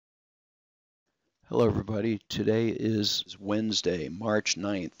Hello everybody. Today is Wednesday, March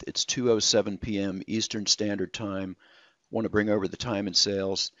 9th. It's 2:07 p.m. Eastern Standard Time. I want to bring over the time and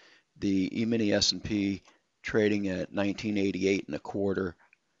sales. The E-mini S&P trading at 1988 and a quarter.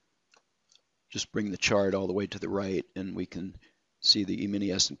 Just bring the chart all the way to the right and we can see the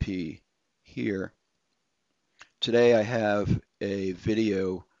E-mini S&P here. Today I have a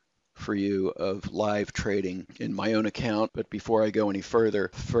video for you of live trading in my own account, but before I go any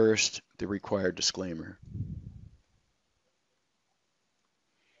further, first the required disclaimer.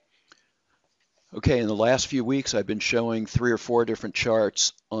 Okay, in the last few weeks I've been showing 3 or 4 different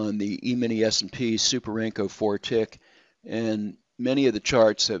charts on the E-mini S&P Super Renko 4 tick, and many of the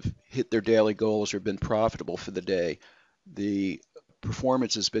charts have hit their daily goals or been profitable for the day. The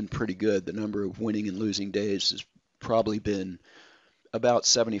performance has been pretty good. The number of winning and losing days has probably been about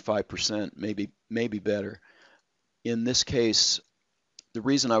 75%, maybe better. In this case, the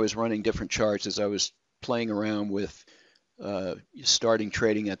reason I was running different charts is I was playing around with starting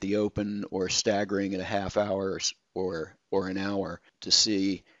trading at the open or staggering at a half hour or an hour to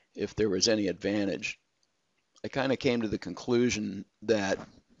see if there was any advantage. I kind of came to the conclusion that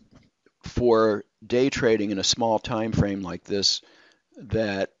for day trading in a small time frame like this,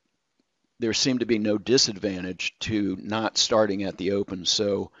 that there seemed to be no disadvantage to not starting at the open.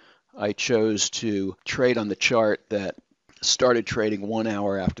 So I chose to trade on the chart that started trading 1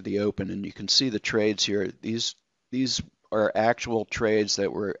 hour after the open, and you can see the trades here. These are actual trades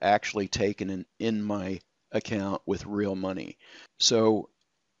that were actually taken in my account with real money. So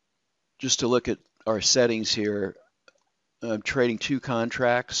just to look at our settings here, I'm trading 2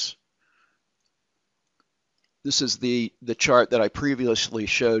 contracts. This is the chart that I previously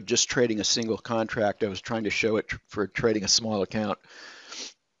showed just trading a single contract. I was trying to show it for trading a small account,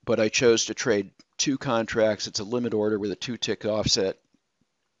 but I chose to trade 2 contracts. It's a limit order with a 2-tick offset,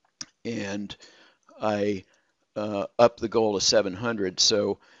 and I upped the goal to 700.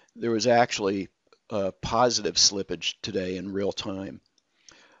 So there was actually positive slippage today in real time.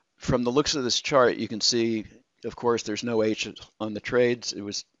 From the looks of this chart, you can see, of course, there's no H on the trades.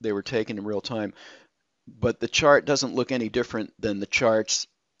 They were taken in real time. But the chart doesn't look any different than the charts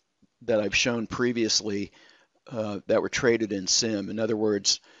that I've shown previously that were traded in sim. In other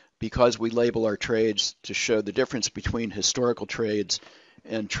words, because we label our trades to show the difference between historical trades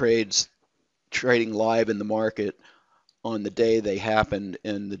and trades trading live in the market on the day they happened,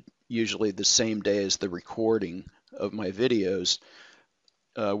 and usually the same day as the recording of my videos,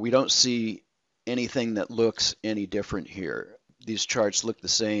 we don't see anything that looks any different here. These charts look the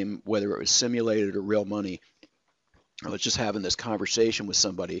same whether it was simulated or real money. I was just having this conversation with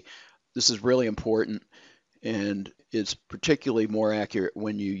somebody. This is really important, and it's particularly more accurate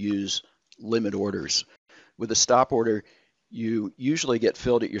when you use limit orders. With a stop order, you usually get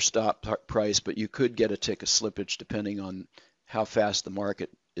filled at your stop price, but you could get a tick of slippage depending on how fast the market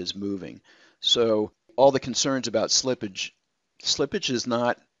is moving. So all the concerns about slippage is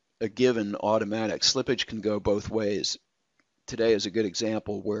not a given automatic. Slippage can go both ways. Today is a good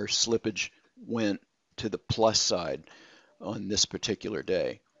example where slippage went to the plus side on this particular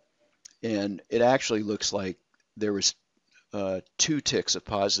day. And it actually looks like there was 2 ticks of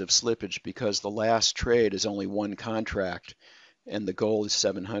positive slippage because the last trade is only 1 contract and the goal is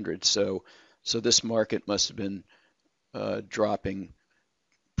 700. So this market must have been dropping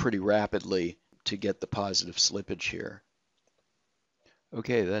pretty rapidly to get the positive slippage here.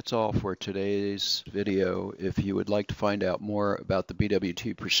 Okay, that's all for today's video. If you would like to find out more about the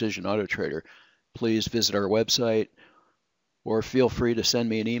BWT Precision Auto Trader, please visit our website or feel free to send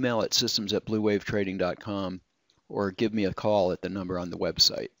me an email at systems@bluewavetrading.com or give me a call at the number on the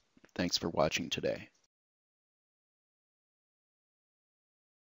website. Thanks for watching today.